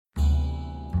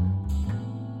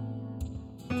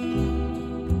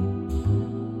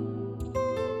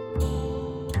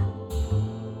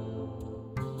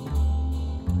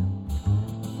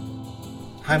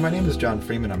Hi, my name is John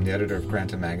Freeman. I'm the editor of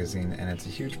Granta Magazine, and it's a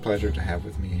huge pleasure to have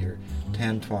with me here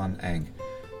Tan Tuan Eng,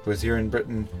 who is here in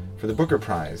Britain for the Booker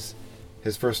Prize.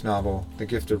 His first novel, The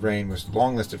Gift of Rain, was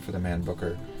longlisted for the Man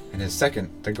Booker, and his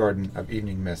second, The Garden of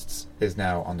Evening Mists, is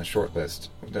now on the short list.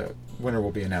 The winner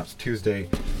will be announced Tuesday.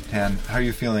 Tan, how are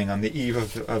you feeling on the eve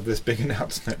of this big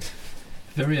announcement?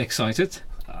 Very excited,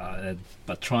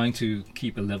 but trying to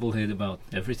keep a level head about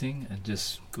everything and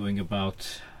just going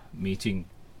about meeting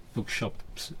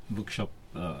booksellers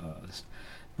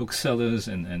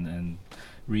and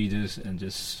readers and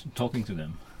just talking to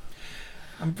them.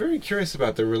 I'm very curious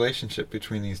about the relationship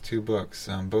between these two books.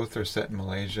 Both are set in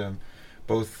Malaysia.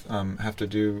 Both have to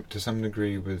do, to some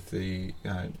degree, with the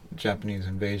Japanese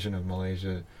invasion of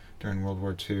Malaysia during World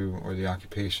War II or the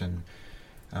occupation.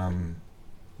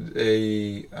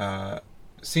 They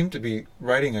seem to be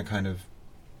writing a kind of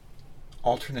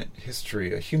alternate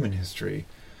history, a human history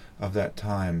of that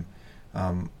time.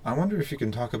 I wonder if you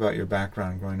can talk about your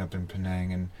background growing up in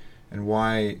Penang and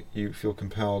why you feel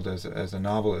compelled as a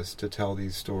novelist to tell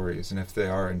these stories, and if they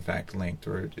are in fact linked,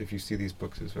 or if you see these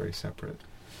books as very separate.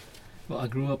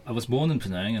 Well, I was born in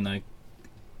Penang, and I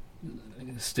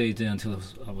stayed there until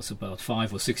I was about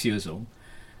 5 or 6 years old.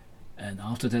 And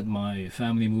after that, my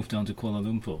family moved down to Kuala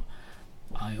Lumpur.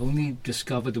 I only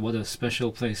discovered what a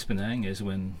special place Penang is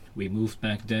when we moved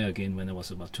back there again when I was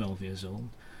about 12 years old.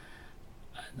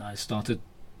 And I started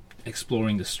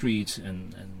exploring the streets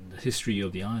and the history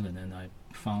of the island, and I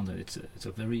found that it's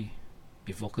a very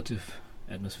evocative,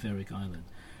 atmospheric island.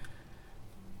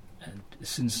 And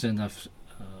since then, I've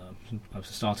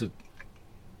started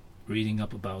reading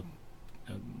up about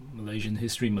Malaysian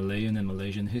history, Malayan and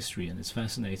Malaysian history, and it's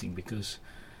fascinating because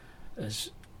there's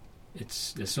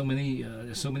so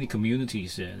many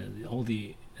communities there. All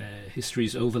the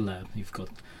histories overlap. You've got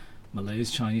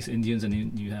Malays, Chinese, Indians,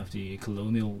 and you have the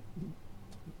colonial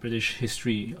British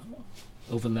history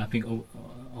overlapping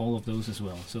all of those as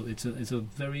well. So it's a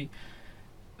very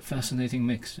fascinating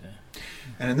mix.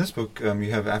 And in this book,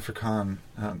 you have Afrikaan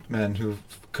men who've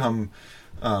come,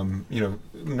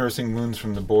 nursing wounds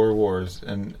from the Boer Wars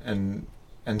and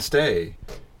stay.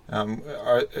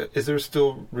 Is there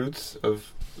still roots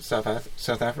of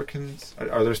South Africans?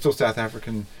 Are there still South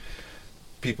African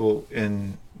people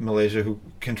in Malaysia who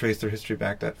can trace their history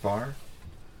back that far?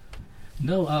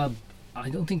 No, I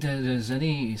don't think that there's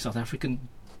any South African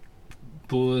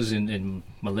Boers in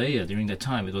Malaya during that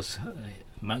time. It was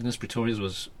Magnus Praetorius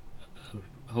was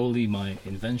wholly my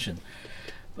invention.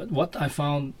 But what I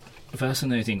found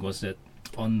fascinating was that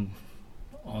in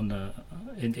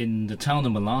the town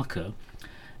of Malacca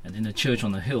and in the church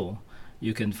on the hill,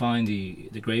 you can find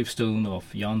the gravestone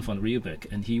of Jan van Riebeeck,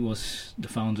 and he was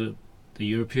the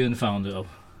European founder of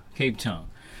Cape Town.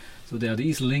 So there are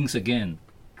these links again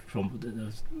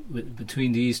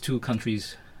between these two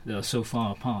countries that are so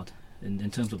far apart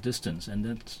in terms of distance, and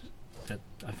that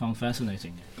I found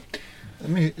fascinating. Let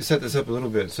me set this up a little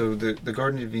bit. So the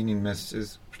Garden of Evening Mists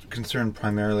is concerned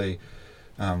primarily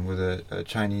with a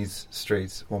Chinese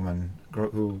Straits woman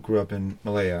who grew up in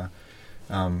Malaya,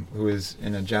 who is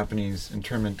in a Japanese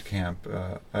internment camp,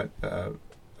 a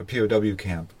POW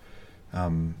camp,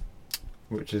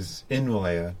 which is in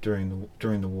Malaya during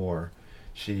the war.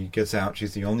 She gets out.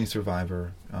 She's the only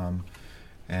survivor,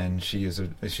 and she's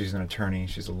an attorney.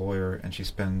 She's a lawyer, and she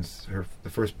spends the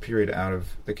first period out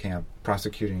of the camp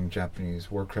prosecuting Japanese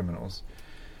war criminals.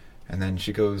 And then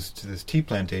she goes to this tea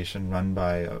plantation run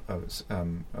by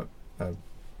a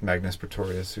Magnus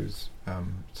Praetorius, who's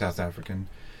South African,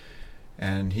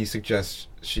 and he suggests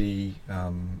she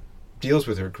deals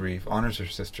with her grief, honors her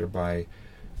sister by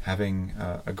having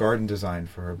a garden designed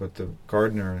for her, but the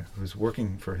gardener who's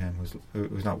working for him,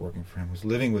 who's not working for him, who's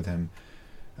living with him,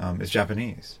 is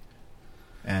Japanese,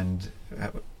 and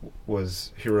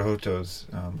was Hirohito's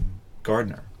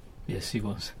gardener. Yes, he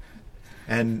was.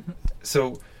 And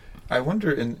so I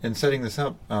wonder, in setting this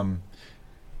up,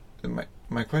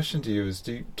 my question to you is,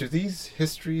 do these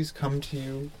histories come to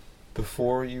you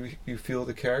before you feel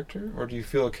the character, or do you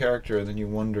feel a character and then you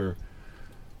wonder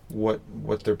what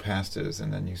their past is,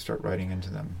 and then you start writing into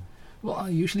them? Well, I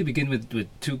usually begin with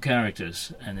two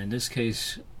characters, and in this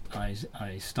case,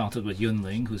 I started with Yun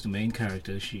Ling, who's the main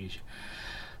character.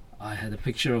 I had a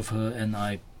picture of her, and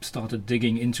I started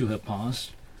digging into her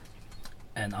past,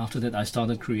 and after that, I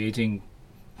started creating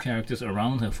characters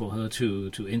around her for her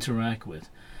to interact with.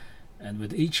 And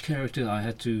with each character, I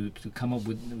had to come up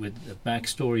with a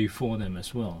backstory for them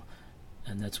as well,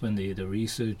 and that's when the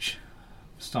research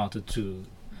started to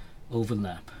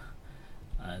overlap,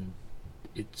 and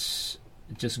it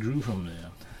just grew from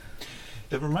there.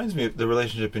 it reminds me of the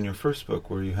relationship in your first book,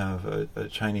 where you have a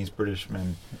Chinese British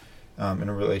man in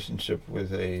a relationship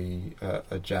with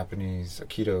a Japanese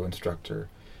Aikido instructor,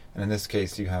 and in this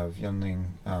case, you have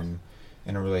Yunling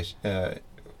in a relation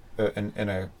in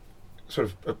a sort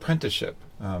of apprenticeship.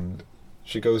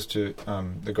 She goes to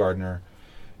the gardener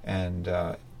and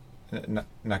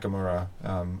Nakamura,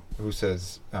 who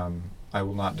says, "I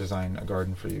will not design a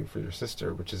garden for you for your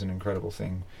sister," which is an incredible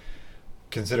thing,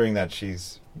 considering that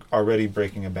she's already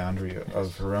breaking a boundary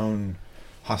of her own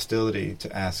hostility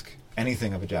to ask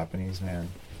anything of a Japanese man.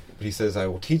 But he says, "I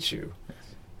will teach you."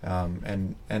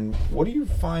 And what do you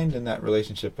find in that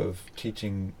relationship of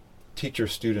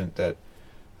teacher-student that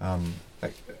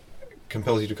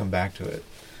compels you to come back to it?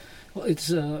 Well,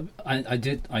 it's I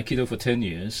did Aikido for 10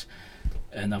 years,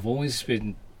 and I've always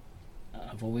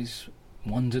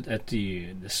wondered at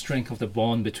the strength of the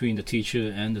bond between the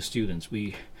teacher and the students.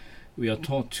 We are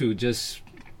taught to just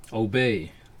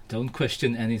obey, don't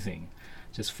question anything,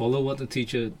 just follow what the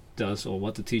teacher does or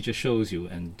what the teacher shows you,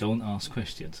 and don't ask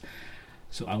questions.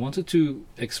 So I wanted to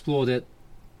explore that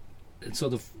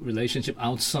sort of relationship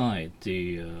outside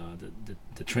the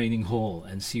training hall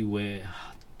and see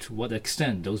to what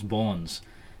extent those bonds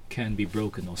can be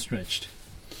broken or stretched.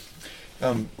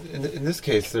 In this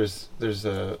case, there's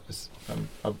a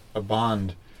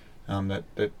bond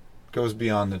that goes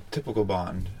beyond the typical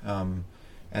bond,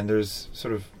 and there's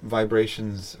sort of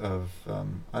vibrations of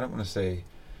I don't want to say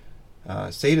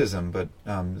sadism, but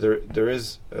there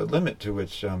is a limit to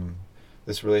which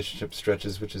this relationship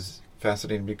stretches, which is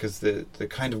fascinating, because the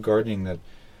kind of gardening that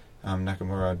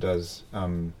Nakamura does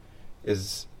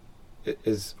is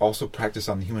also practiced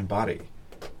on the human body.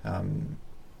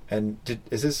 And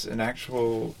is this an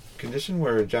actual condition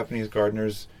where Japanese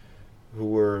gardeners who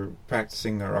were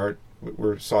practicing their art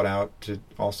were sought out to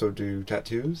also do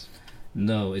tattoos?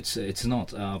 No, it's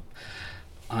not.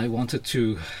 I wanted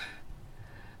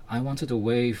a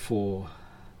way for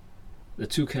the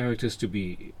two characters to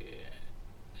be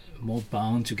more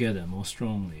bound together, more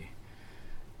strongly,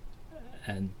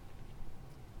 and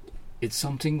it's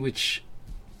something which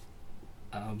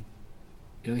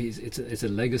it's a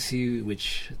legacy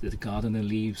which the gardener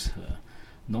leaves her.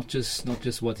 Not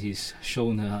just what he's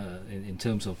shown her in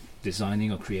terms of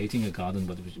designing or creating a garden,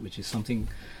 but which is something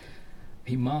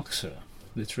he marks her,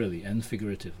 literally and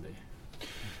figuratively.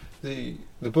 The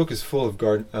book is full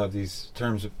of these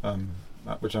terms,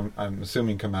 which I'm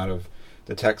assuming come out of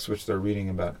the text which they're reading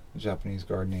about Japanese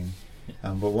gardening.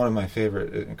 Yeah. But one of my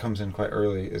favorite, it comes in quite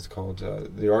early, is called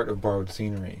The Art of Borrowed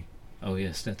Scenery. Oh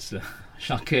yes, that's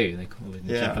shake, they call it in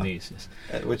Japanese.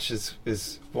 Yes. Which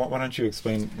is why don't you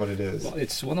explain what it is? Well,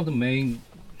 it's one of the main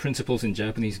principles in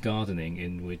Japanese gardening,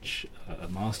 in which a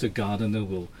master gardener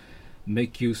will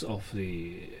make use of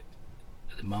the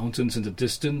mountains in the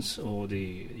distance or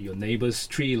your neighbor's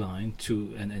tree line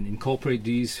and incorporate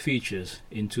these features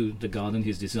into the garden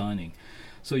he's designing.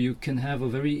 So you can have a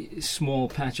very small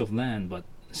patch of land, but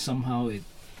somehow it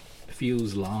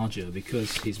feels larger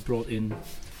because he's brought in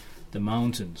the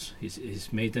mountains.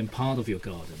 He's made them part of your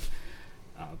garden,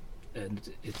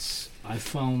 and I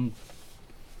found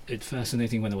it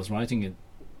fascinating when I was writing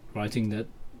that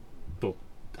book,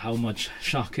 how much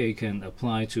shake can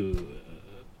apply to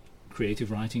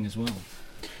creative writing as well.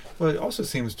 Well, it also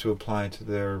seems to apply to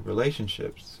their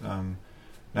relationships.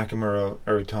 Nakamura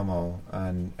Aritomo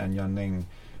and Yunling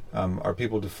are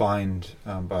people defined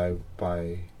by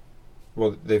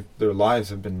their lives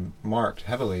have been marked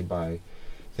heavily by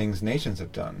things nations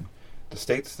have done, the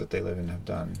states that they live in have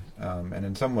done, and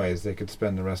in some ways they could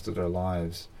spend the rest of their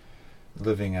lives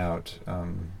living out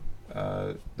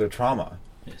their trauma.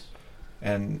 Yes.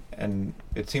 And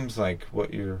it seems like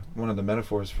one of the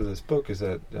metaphors for this book is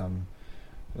that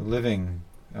living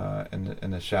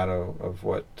in the shadow of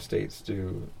what states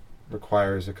do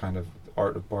requires a kind of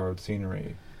art of borrowed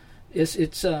scenery. Yes,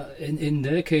 it's in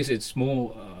their case it's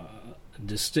more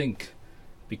distinct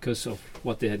because of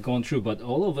what they had gone through. But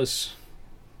all of us,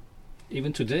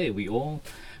 even today, we all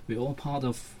part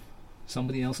of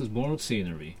somebody else's borrowed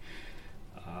scenery.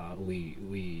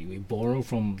 We borrow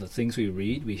from the things we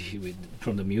read, we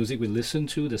from the music we listen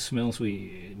to, the smells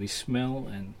we smell,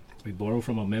 and we borrow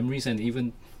from our memories and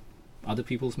even other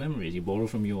people's memories. You borrow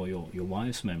from your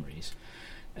wife's memories,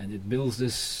 and it builds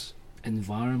this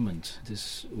environment,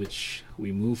 this which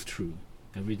we move through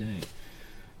every day.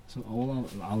 So all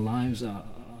our lives are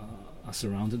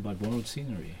surrounded by borrowed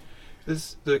scenery.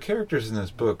 The characters in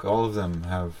this book, all of them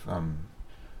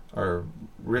are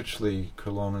richly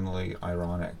colonially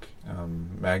ironic.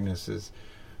 Magnus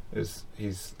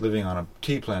he's living on a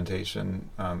tea plantation,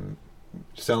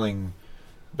 selling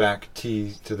back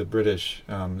tea to the British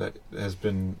that has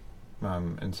been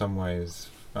in some ways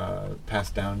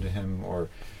passed down to him or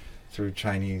through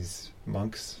Chinese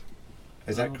monks.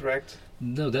 Is that correct?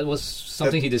 No, that was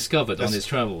something he discovered on his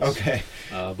travels. Okay.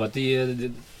 But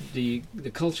the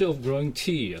culture of growing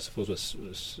tea, I suppose,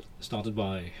 was started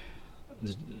by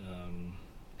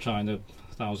China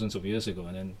thousands of years ago,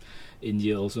 and then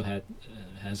India also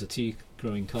has a tea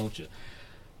growing culture.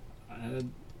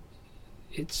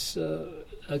 It's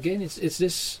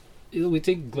this. We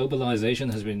think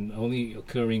globalization has been only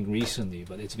occurring recently,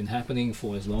 but it's been happening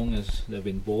for as long as there have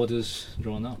been borders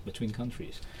drawn up between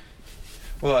countries.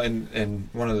 Well, in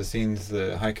one of the scenes,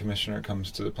 the High Commissioner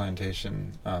comes to the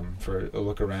plantation for a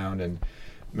look around, and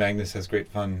Magnus has great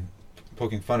fun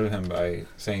poking fun at him by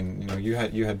saying, you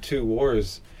had 2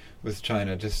 wars with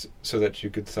China just so that you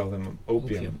could sell them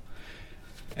opium.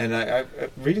 And I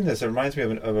reading this, it reminds me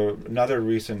of another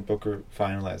recent Booker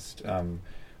finalist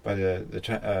by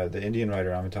the Indian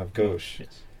writer Amitav Ghosh.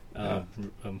 Yes.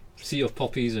 Sea of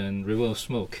Poppies and River of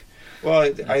Smoke.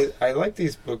 Well, I like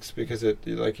these books because it,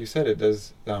 like you said, it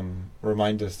does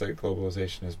remind us that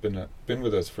globalization has been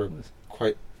with us for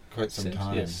quite some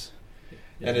time. Yes.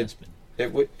 And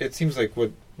it seems like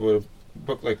what a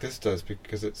book like this does,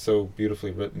 because it's so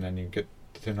beautifully written and you get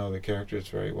to know the characters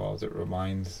very well, is it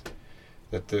reminds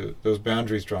that those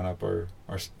boundaries drawn up are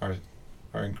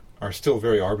still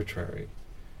very arbitrary.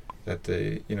 That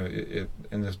in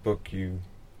this book you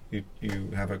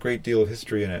have a great deal of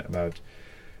history in it about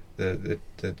the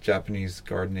Japanese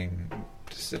gardening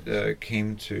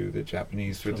came to the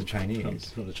Japanese through the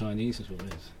Chinese. From the Chinese as well,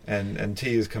 yes. And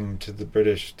tea has come to the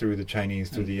British through the Chinese,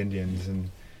 through the Indians,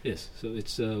 and yes. So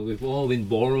it's we've all been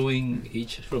borrowing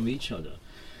from each other.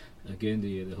 Again,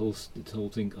 the whole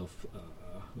thing of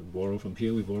we borrow from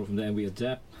here, we borrow from there, and we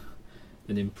adapt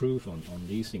and improve on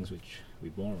these things which we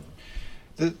borrow.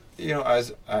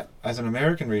 As an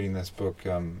American reading this book,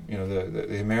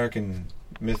 the American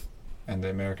myth and the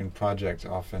American project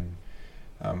often,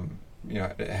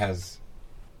 it has,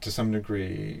 to some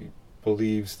degree,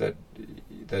 believes that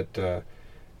to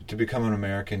become an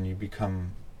American, you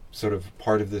become sort of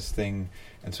part of this thing,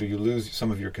 and so you lose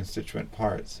some of your constituent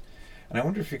parts. And I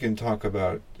wonder if you can talk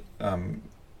about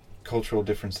cultural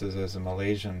differences as a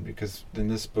Malaysian, because in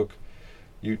this book,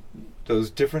 those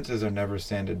differences are never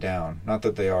sanded down. Not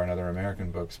that they are in other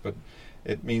American books, but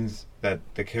it means that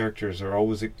the characters are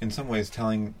always, in some ways,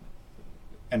 telling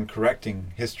and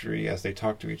correcting history as they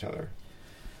talk to each other.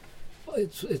 Well,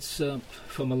 it's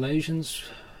for Malaysians,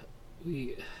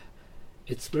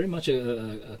 it's very much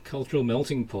a cultural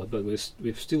melting pot, but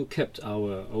we've still kept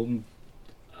our own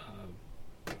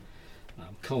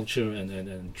culture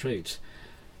and traits.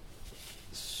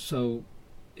 So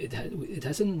it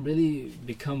hasn't really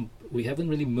become. We haven't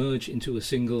really merged into a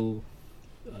single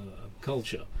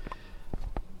culture,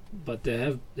 but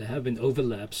there have been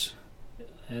overlaps,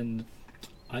 and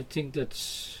I think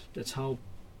that's how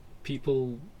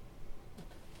people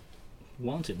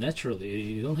want it naturally.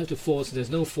 You don't have to force. There's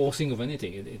no forcing of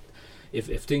anything.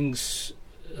 If things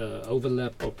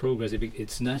overlap or progress,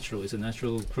 it's natural. It's a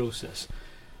natural process,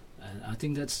 and I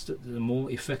think that's the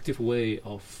more effective way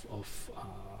of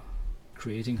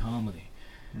creating harmony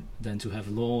than to have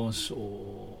laws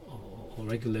or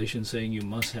regulations saying you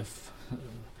must have,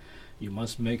 you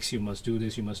must mix, you must do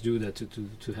this, you must do that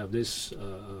to have this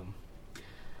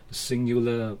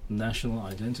singular national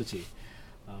identity.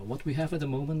 What we have at the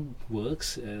moment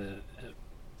works.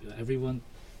 Everyone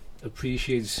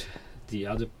appreciates the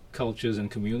other cultures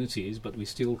and communities, but we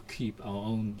still keep our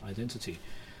own identity,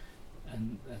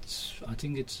 and I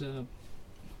think it's a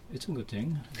good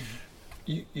thing.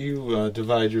 You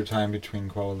divide your time between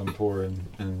Kuala Lumpur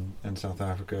and South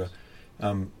Africa.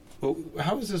 How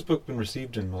has this book been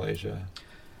received in Malaysia?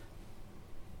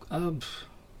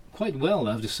 Quite well,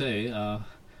 I have to say.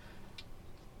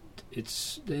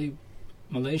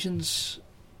 Malaysians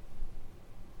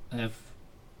have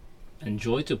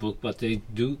enjoyed the book, but they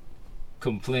do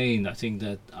complain, I think,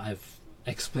 that I've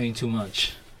explained too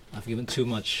much. I've given too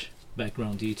much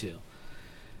background detail,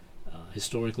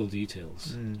 historical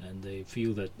details, and they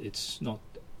feel that it's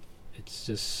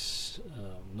just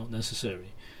not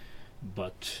necessary.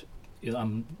 But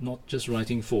I'm not just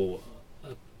writing for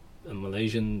a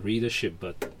Malaysian readership,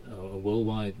 but a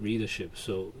worldwide readership.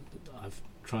 So I've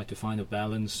tried to find a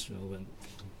balance,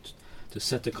 to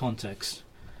set the context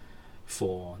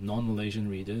for non-Malaysian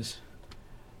readers,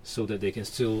 so that they can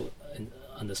still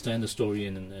understand the story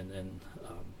and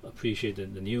appreciate the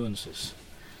nuances.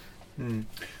 Mm.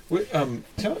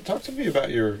 Talk to me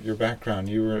about your background.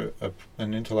 You were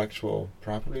an intellectual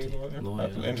property lawyer?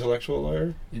 Intellectual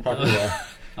lawyer? Property lawyer.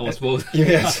 I was both.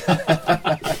 Yes.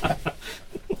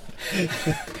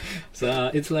 So,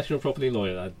 intellectual property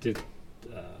lawyer. I did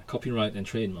copyright and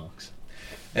trademarks.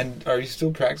 And are you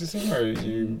still practicing, or are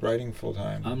you writing full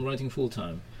time? I'm writing full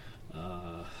time.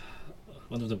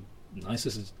 One of the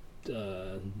nicest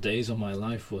days of my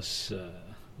life was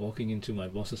walking into my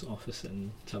boss's office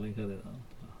and telling her that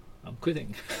I'm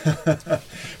quitting.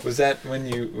 Was that when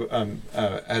you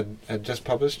had just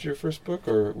published your first book,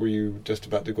 or were you just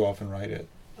about to go off and write it?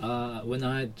 When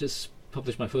I had just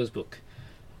published my first book.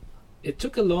 It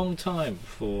took a long time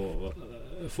for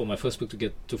my first book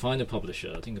to find a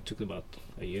publisher. I think it took about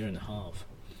a year and a half.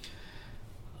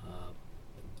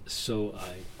 So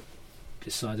I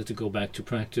decided to go back to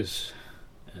practice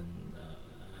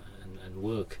and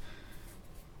work.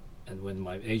 And when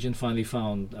my agent finally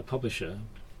found a publisher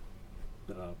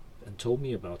and told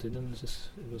me about it, and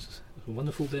it was a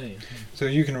wonderful day. So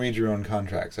you can read your own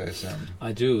contracts, I assume.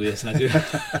 I do, yes, I do.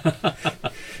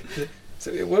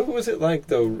 So what was it like,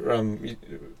 though,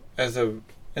 as a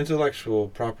intellectual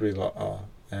property law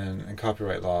and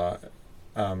copyright law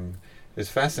is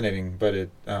fascinating, but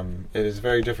it is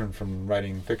very different from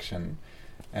writing fiction.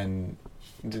 And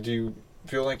did you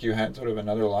feel like you had sort of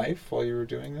another life while you were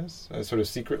doing this, a sort of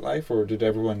secret life, or did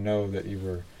everyone know that you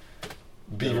were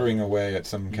beavering away at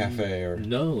some cafe? Or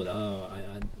no,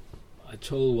 I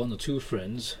told one or two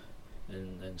friends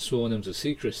and swore them to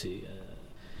secrecy.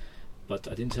 But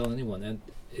I didn't tell anyone, and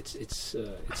it's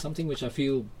something which I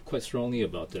feel quite strongly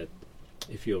about, that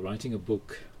if you're writing a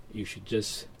book, you should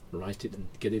just write it and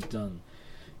get it done,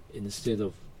 instead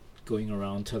of going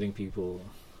around telling people,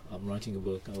 I'm writing a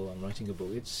book, I'm writing a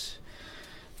book. It's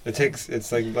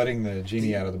like letting the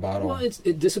genie out of the bottle. Well,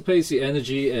 it dissipates the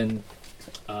energy, and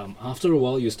after a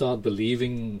while you start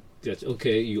believing that,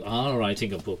 okay, you are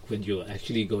writing a book, when you're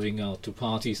actually going out to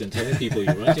parties and telling people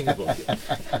you're writing a book.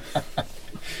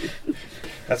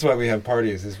 That's why we have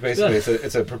parties. It's basically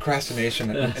it's a procrastination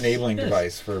enabling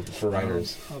device for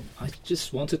writers. I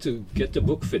just wanted to get the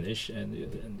book finished, and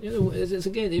you know, it's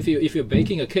again, if you're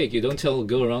baking a cake, you don't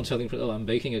go around telling people, oh, I'm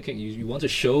baking a cake. You want to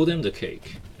show them the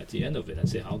cake at the end of it and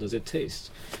say, how does it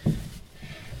taste?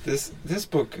 This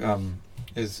book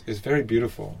is very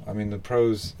beautiful. I mean, the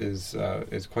prose is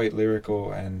quite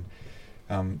lyrical, and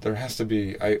there has to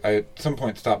be, I at some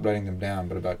point stopped writing them down,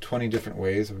 but about 20 different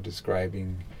ways of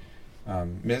describing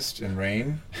mist and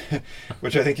rain,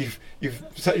 which I think you've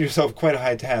set yourself quite a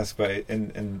high task by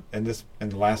in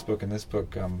the last book and this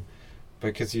book,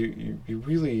 because you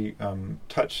really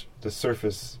touch the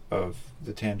surface of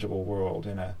the tangible world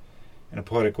in a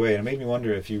poetic way, and it made me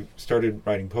wonder if you started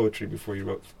writing poetry before you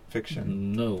wrote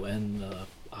fiction. No, and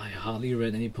I hardly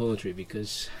read any poetry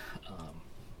because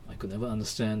I could never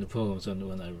understand the poems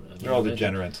when I They're all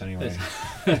degenerates anyway.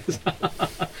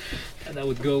 And I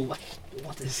would go,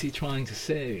 what is he trying to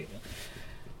say?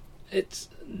 It's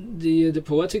the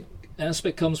poetic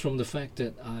aspect comes from the fact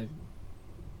that I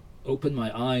opened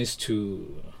my eyes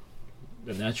to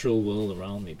the natural world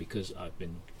around me, because I've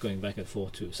been going back and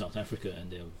forth to South Africa,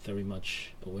 and they're very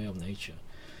much aware of nature.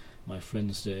 My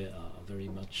friends there are very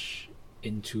much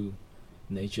into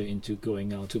nature, into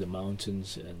going out to the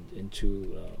mountains and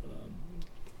into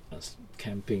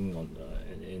camping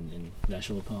in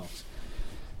national parks.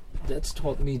 That's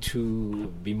taught me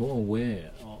to be more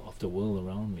aware of the world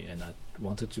around me, and I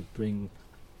wanted to bring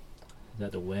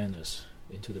that awareness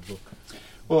into the book.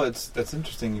 Well, that's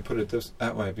interesting you put it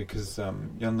that way, because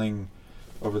Yunling,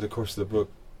 over the course of the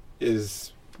book,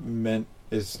 is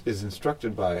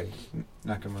instructed by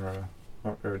Nakamura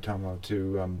or Tomo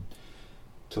to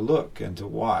look and to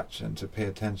watch and to pay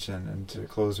attention and to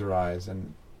close her eyes,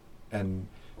 and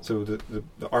so the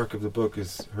arc of the book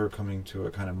is her coming to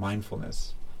a kind of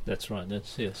mindfulness. That's right.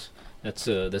 That's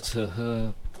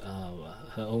her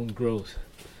own growth,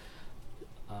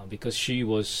 because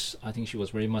I think she was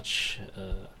very much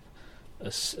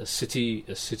a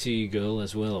city girl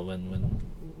as well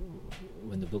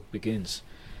when the book begins,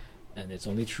 and it's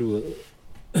only through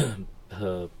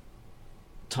her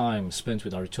time spent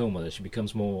with Aritomo that she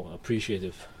becomes more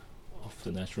appreciative of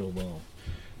the natural world.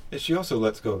 She also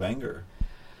lets go of anger.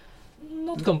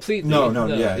 Not completely. No,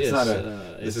 yeah, it's not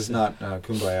this is not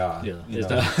Kumbaya.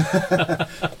 Yeah,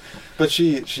 but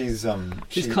she's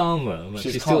calmer. But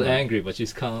she's still angry, but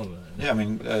she's calmer. Yeah, I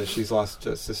mean, she's lost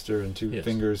a sister and two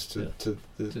fingers to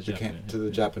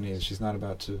the Japanese. She's not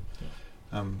about to.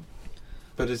 Yeah.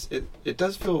 But it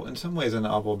does feel in some ways a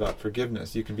novel about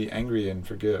forgiveness. You can be angry and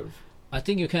forgive. I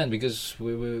think you can, because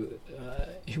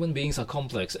human beings are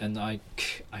complex, and I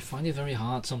find it very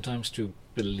hard sometimes to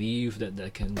believe that there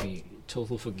can be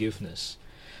total forgiveness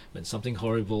when something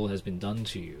horrible has been done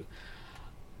to you.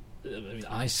 I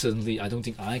mean, I don't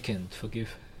think I can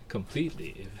forgive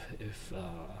completely. If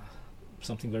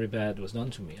something very bad was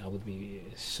done to me, I would be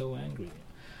so angry.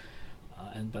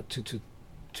 But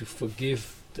to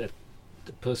forgive that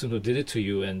the person who did it to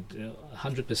you, and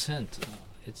 100%,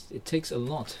 it takes a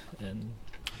lot, and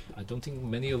I don't think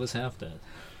many of us have that.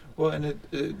 Well, and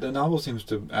the novel seems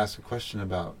to ask a question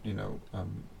about,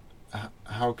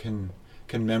 how can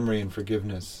memory and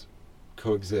forgiveness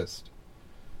coexist,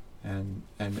 and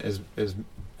as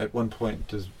at one point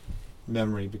does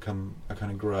memory become a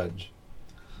kind of grudge?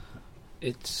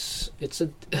 I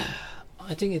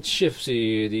think it shifts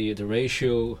the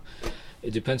ratio.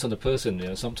 It depends on the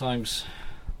person. Sometimes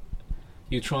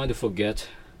you try to forget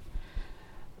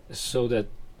so that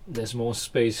there's more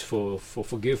space for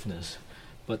forgiveness,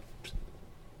 but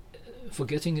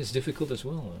forgetting is difficult as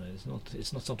well.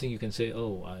 It's not something you can say,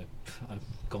 oh, I've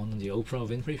gone on the Oprah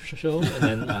Winfrey show and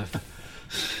then I've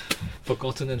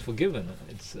forgotten and forgiven.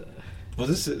 It's well,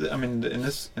 this is, I mean, in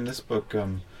this book,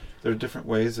 there are different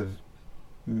ways of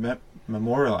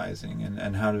memorializing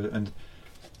and how to. And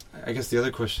I guess the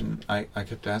other question I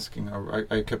kept asking, or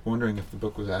I kept wondering if the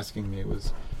book was asking me,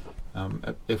 was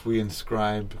if we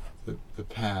inscribe the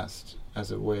past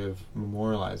as a way of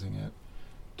memorializing it,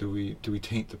 do we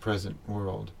taint the present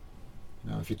world?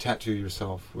 If you tattoo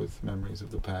yourself with memories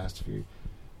of the past,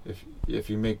 if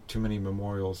you make too many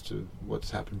memorials to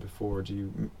what's happened before, do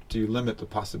you limit the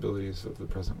possibilities of the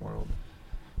present world?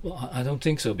 Well, I don't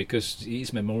think so, because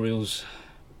these memorials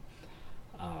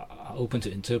are open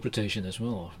to interpretation as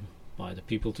well by the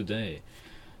people today.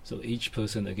 So each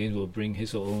person again will bring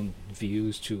his or own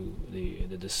views to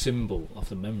the symbol of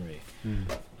the memory.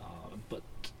 But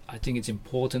I think it's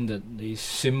important that these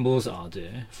symbols are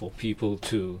there for people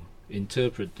to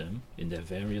interpret them in their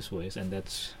various ways, and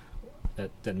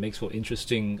that makes for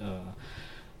interesting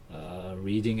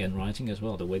reading and writing as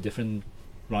well. The way different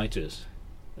writers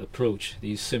approach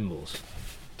these symbols.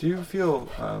 Do you feel?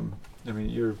 I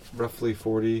mean, you're roughly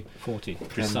 40. 40,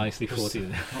 precisely 40.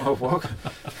 Oh, welcome.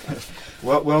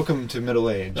 Welcome to middle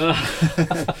age.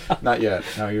 Not yet.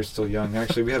 No, you're still young.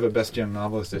 Actually, we have a Best Young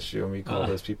Novelist issue, and we call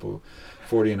those people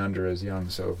 40 and under as young.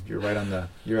 So you're right on the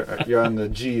you're on the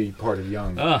G part of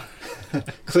young.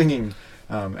 Clinging.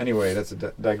 Anyway, that's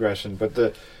a digression. But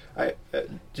do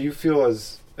you feel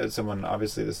as someone?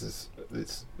 Obviously,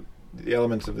 the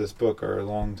elements of this book are a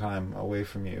long time away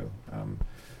from you.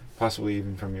 Possibly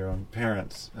even from your own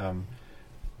parents. How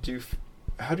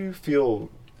do you feel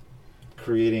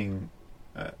creating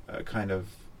a kind of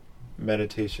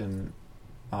meditation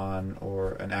on,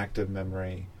 or an active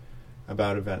memory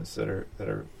about events that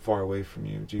are far away from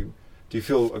you? Do you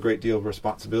feel a great deal of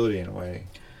responsibility in a way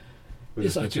with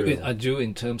yes, this material? I do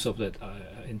in terms of that.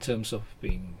 In terms of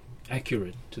being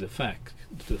accurate to the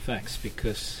facts,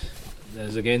 because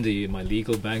there's again my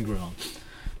legal background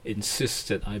insists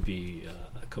that I be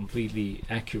completely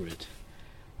accurate,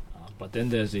 but then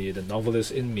there's the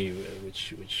novelist in me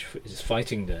which is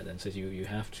fighting that and says you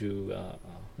have to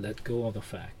let go of the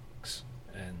facts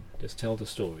and just tell the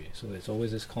story. So there's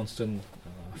always this constant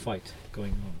fight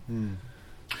going on.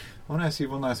 I want to ask you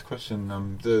one last question.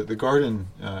 The garden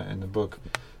in the book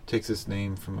takes its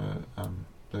name from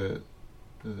the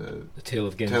Tale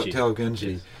of Genji. Tale of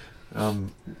Genji. Yes.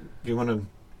 Do you want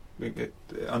to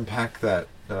unpack that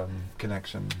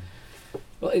connection?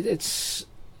 Well, it's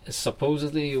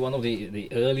supposedly one of the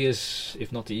earliest,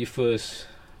 if not the first,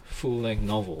 full-length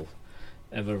novel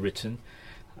ever written,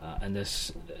 and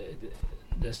there's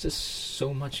just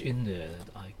so much in there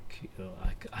that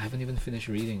I haven't even finished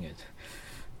reading it.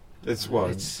 It's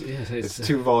what? It's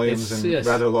 2 volumes and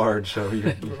rather large. So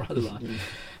rather large.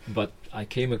 But I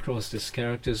came across this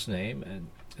character's name, and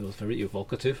it was very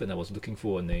evocative, and I was looking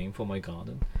for a name for my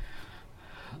garden,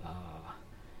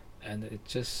 and it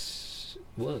just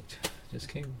worked. Just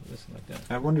came like that.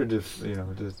 I wondered if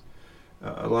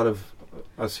a lot of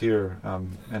us here,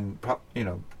 and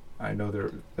I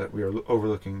know that we are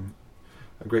overlooking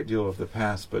a great deal of the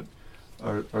past, but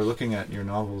are looking at your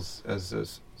novels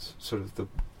as sort of the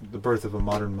birth of a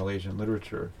modern Malaysian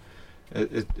literature.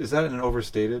 Is that an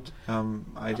overstated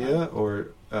idea,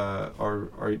 or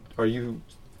are you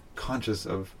conscious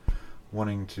of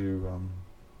wanting to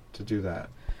do that?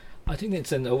 I think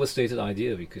it's an overstated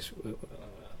idea, because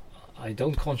I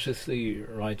don't consciously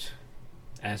write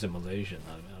as a Malaysian.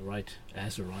 I write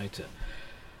as a writer,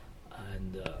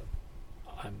 and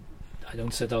I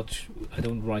don't set out. I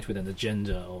don't write with an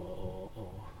agenda or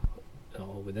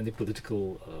with any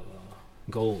political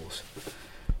goals.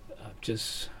 I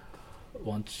just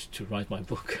want to write my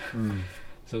book.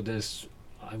 So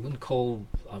I wouldn't call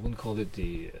it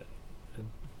the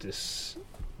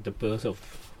birth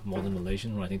of modern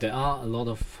Malaysian writing. There are a lot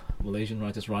of Malaysian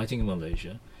writers writing in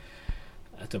Malaysia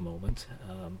at the moment,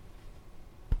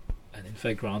 and in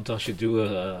fact, Granta should do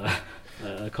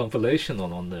a compilation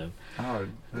on them.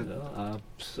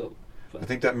 So. I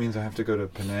think that means I have to go to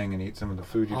Penang and eat some of the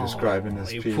food you described in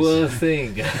this you piece. Poor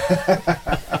thing.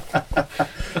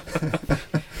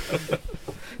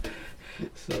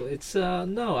 So it's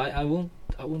no, I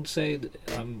won't say that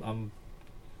I'm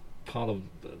part of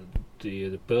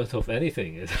the birth of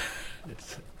anything.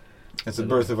 It's the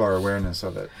birth of our awareness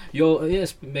of it.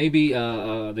 Yes, maybe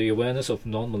the awareness of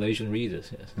non-Malaysian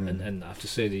readers. Yes, and I have to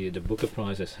say the Booker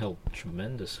Prize has helped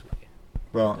tremendously.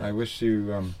 Well, I wish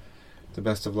you the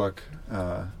best of luck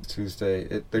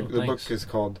Tuesday. The book is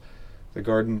called The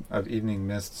Garden of Evening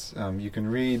Mists. You can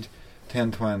read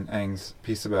Tan Tuan Ang's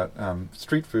piece about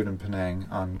street food in Penang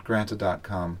on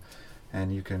Granta.com,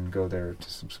 and you can go there to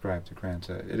subscribe to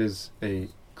Granta. It is a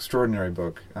extraordinary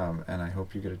book, and I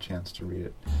hope you get a chance to read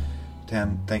it.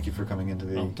 Tan, thank you for coming into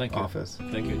the office.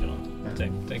 Thank you, John. Yeah.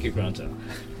 Thank you, Granta.